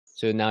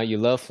So now you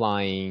love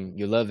flying,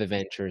 you love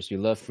adventures, you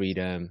love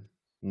freedom.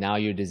 Now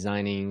you're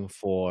designing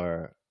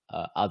for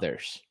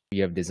others.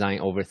 You have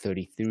designed over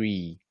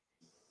 33,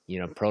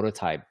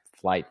 prototype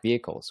flight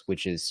vehicles,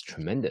 which is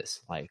tremendous.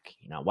 Like,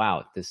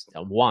 wow, this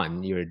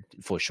one, you're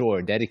for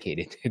sure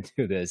dedicated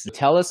to this.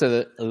 Tell us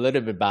a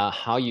little bit about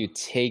how you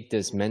take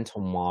this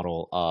mental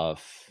model of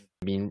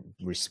being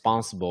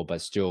responsible,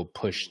 but still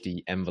push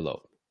the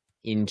envelope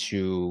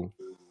into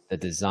the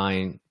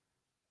design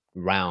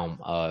realm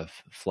of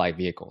flight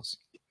vehicles.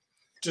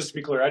 Just to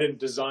be clear, I didn't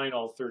design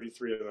all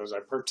 33 of those.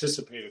 I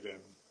participated in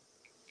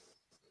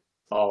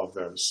all of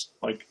those,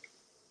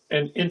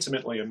 and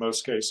intimately in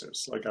most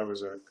cases. Like, I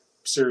was a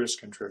serious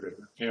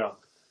contributor. Yeah.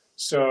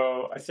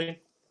 So I think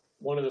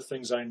one of the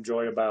things I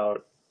enjoy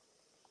about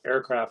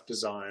aircraft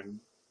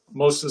design,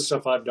 most of the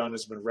stuff I've done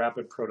has been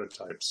rapid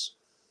prototypes.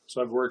 So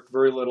I've worked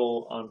very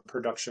little on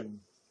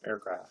production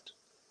aircraft.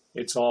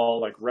 It's all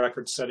like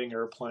record-setting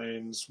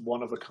airplanes,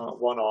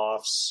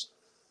 one-offs,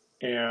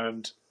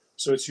 and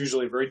so it's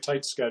usually a very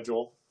tight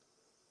schedule.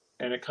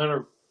 And it kind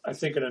of, I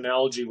think an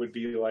analogy would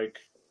be like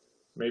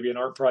maybe an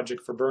art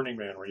project for Burning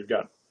Man, where you've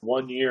got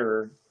 1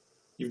 year,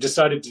 you've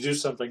decided to do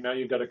something, now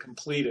you've got to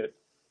complete it.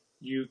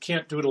 You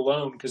can't do it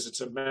alone because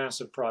it's a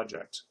massive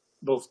project,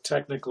 both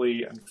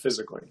technically and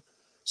physically.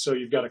 So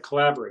you've got to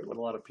collaborate with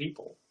a lot of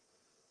people.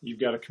 You've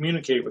got to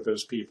communicate with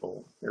those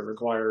people. It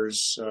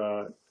requires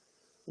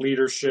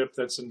leadership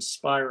that's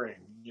inspiring,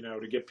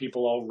 to get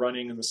people all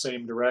running in the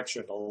same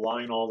direction, to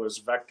align all those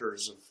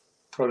vectors of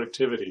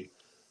productivity.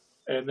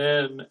 And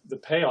then the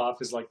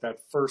payoff is like that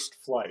first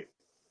flight,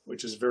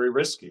 which is very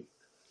risky.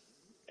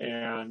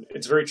 And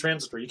it's very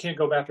transitory. You can't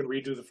go back and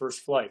redo the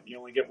first flight. You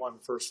only get one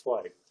first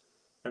flight.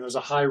 And there's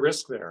a high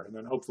risk there. And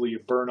then hopefully you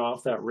burn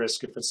off that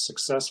risk if it's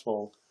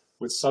successful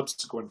with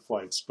subsequent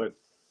flights. But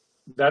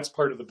that's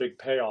part of the big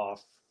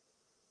payoff,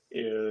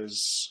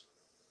 is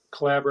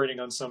collaborating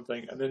on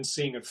something and then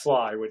seeing it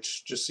fly,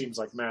 which just seems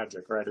like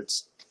magic, right?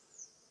 It's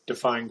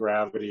defying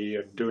gravity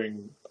and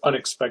doing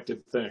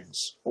unexpected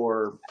things,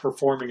 or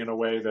performing in a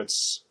way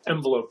that's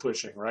envelope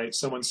pushing, right?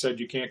 Someone said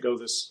you can't go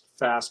this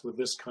fast with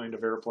this kind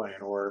of airplane,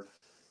 or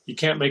you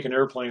can't make an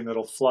airplane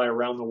that'll fly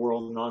around the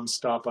world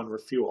nonstop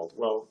unrefueled.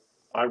 Well,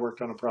 I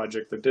worked on a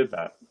project that did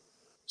that.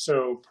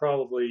 So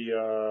probably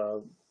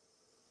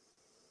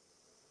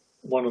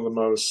one of the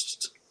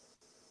most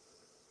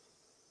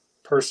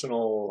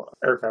personal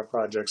aircraft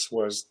projects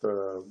was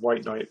the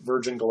White Knight,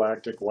 Virgin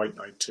Galactic White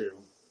Knight 2,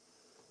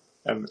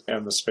 and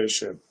the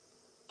spaceship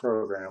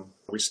program.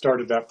 We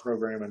started that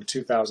program in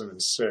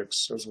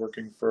 2006. I was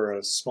working for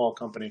a small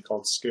company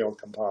called Scaled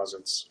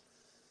Composites,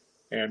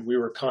 and we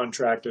were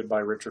contracted by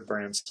Richard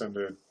Branson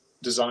to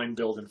design,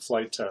 build, and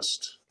flight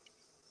test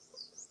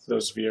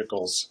those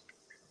vehicles.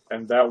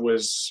 And that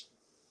was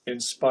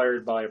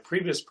inspired by a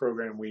previous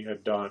program we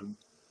had done,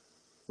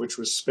 which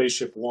was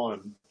Spaceship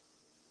One,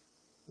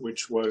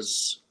 which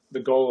was, the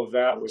goal of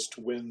that was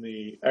to win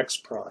the X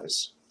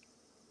Prize,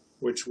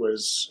 which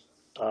was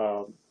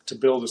to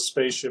build a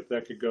spaceship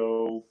that could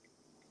go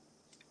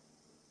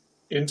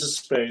into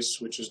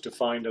space, which is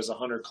defined as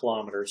 100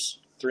 kilometers,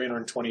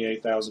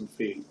 328,000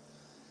 feet,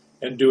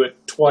 and do it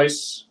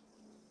twice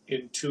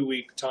in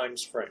 2-week time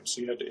frames.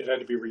 So it had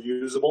to be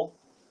reusable.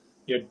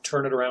 You had to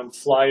turn it around,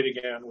 fly it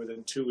again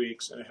within 2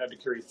 weeks, and it had to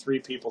carry 3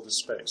 people to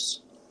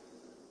space.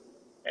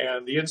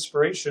 And the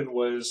inspiration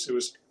was, it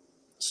was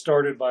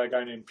started by a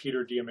guy named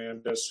Peter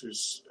Diamandis,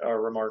 who's a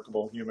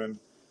remarkable human.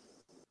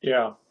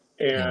 Yeah.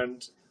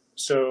 And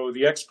so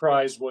the X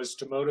Prize was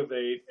to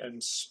motivate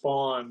and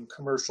spawn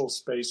commercial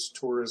space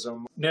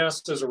tourism.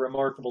 NASA is a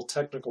remarkable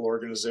technical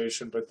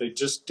organization, but they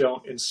just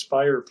don't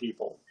inspire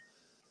people.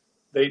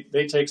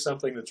 They take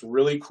something that's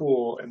really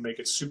cool and make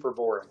it super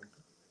boring.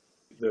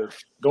 The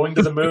going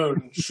to the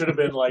moon should have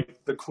been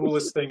like the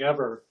coolest thing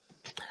ever,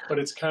 but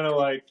it's kind of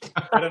like,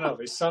 I don't know,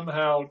 they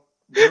somehow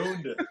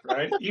ruined it,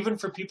 right? Even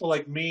for people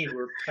like me who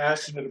are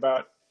passionate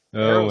about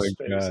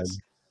aerospace,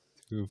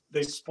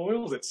 they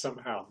spoiled it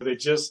somehow. They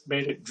just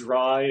made it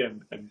dry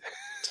and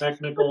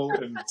technical,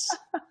 and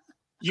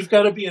you've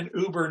got to be an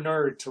uber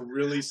nerd to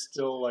really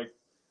still like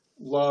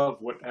love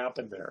what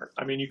happened there.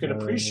 I mean, you can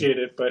appreciate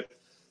it, but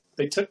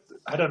they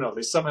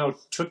somehow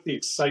took the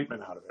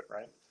excitement out of it,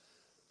 right?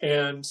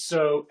 And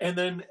so, and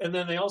then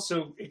they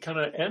also, it kind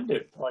of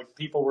ended. Like,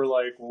 people were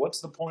like, well, what's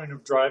the point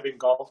of driving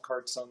golf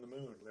carts on the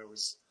moon? There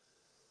was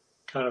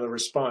kind of the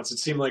response. It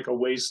seemed like a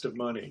waste of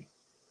money.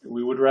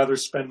 We would rather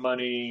spend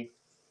money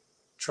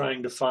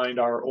trying to find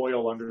our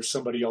oil under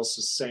somebody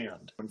else's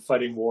sand and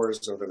fighting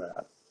wars over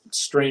that. It's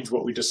strange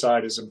what we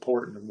decide is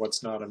important and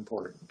what's not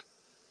important.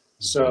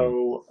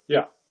 So,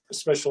 yeah,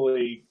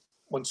 especially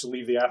once you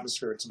leave the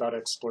atmosphere, it's about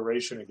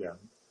exploration again.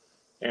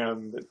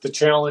 And the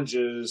challenge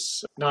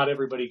is not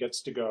everybody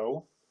gets to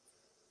go.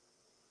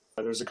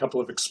 There's a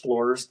couple of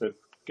explorers that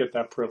get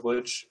that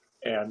privilege.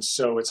 And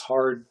so it's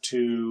hard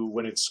to,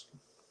 when it's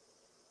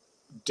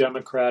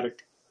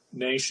democratic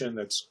nation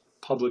that's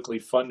publicly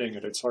funding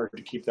it, it's hard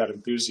to keep that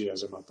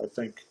enthusiasm up. I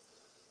think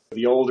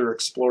the older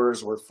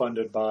explorers were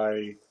funded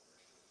by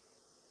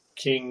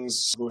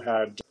kings who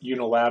had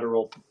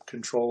unilateral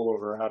control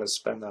over how to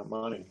spend that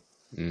money.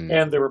 Mm.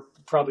 And there were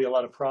probably a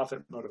lot of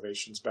profit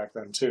motivations back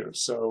then too.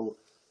 So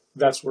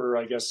that's where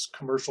I guess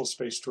commercial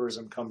space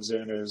tourism comes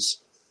in.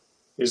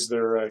 Is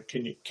there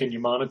can you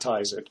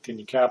monetize it? Can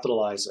you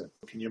capitalize it?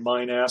 Can you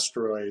mine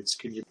asteroids?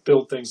 Can you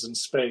build things in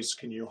space?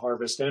 Can you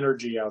harvest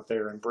energy out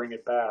there and bring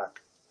it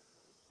back?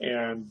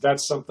 And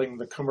that's something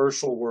the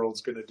commercial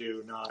world's going to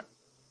do, not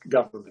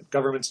government.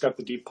 Government's got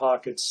the deep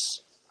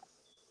pockets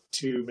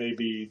to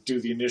maybe do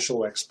the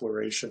initial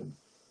exploration.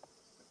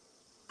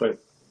 But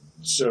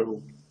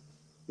so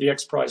the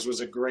X Prize was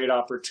a great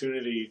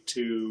opportunity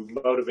to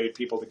motivate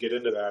people to get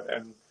into that.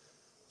 And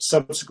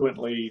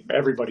subsequently,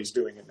 everybody's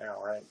doing it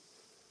now, right?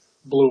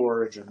 Blue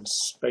Origin,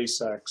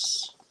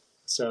 SpaceX,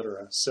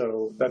 etc.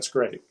 So that's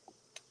great.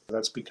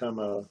 That's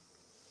become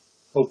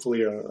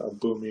hopefully a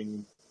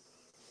booming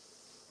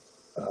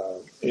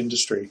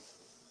industry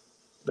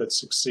that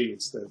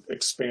succeeds, that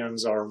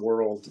expands our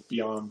world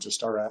beyond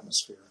just our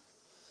atmosphere.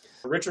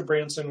 Richard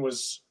Branson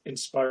was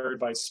inspired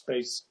by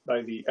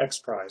the X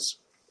Prize,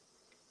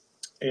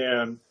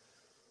 and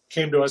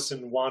came to us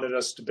and wanted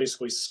us to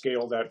basically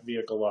scale that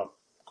vehicle up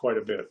quite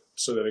a bit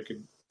so that it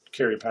could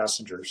carry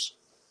passengers.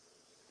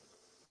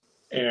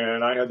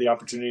 And I had the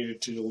opportunity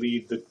to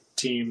lead the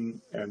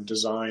team and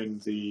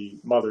design the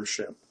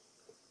mothership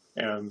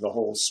and the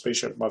whole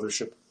spaceship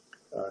mothership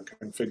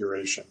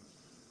configuration.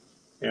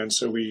 And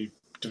so we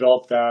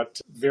developed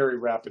that very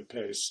rapid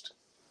paced,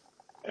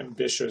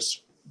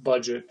 ambitious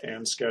budget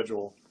and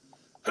schedule.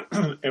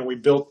 And we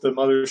built the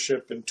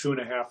mothership in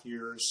 2.5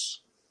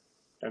 years.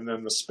 And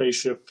then the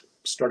spaceship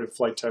started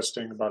flight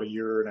testing about 1.5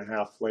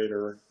 years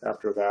later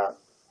after that.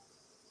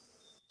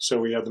 So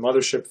we had the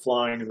mothership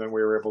flying, and then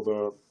we were able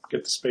to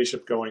get the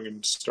spaceship going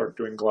and start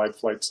doing glide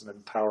flights and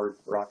then powered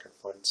rocket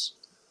flights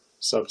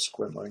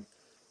subsequently.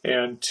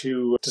 And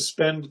to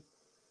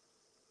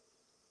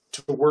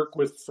work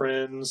with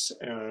friends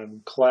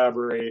and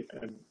collaborate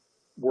and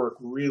work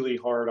really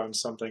hard on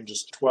something,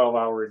 just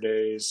 12-hour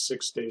days,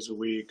 6 days a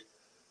week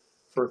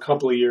for a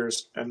couple of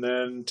years, and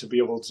then to be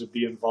able to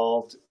be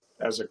involved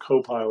as a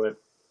co-pilot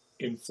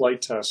in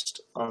flight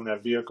test on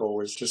that vehicle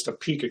was just a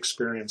peak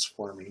experience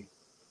for me.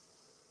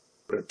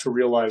 But to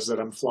realize that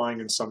I'm flying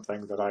in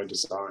something that I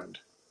designed.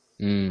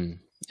 Mm.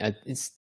 It's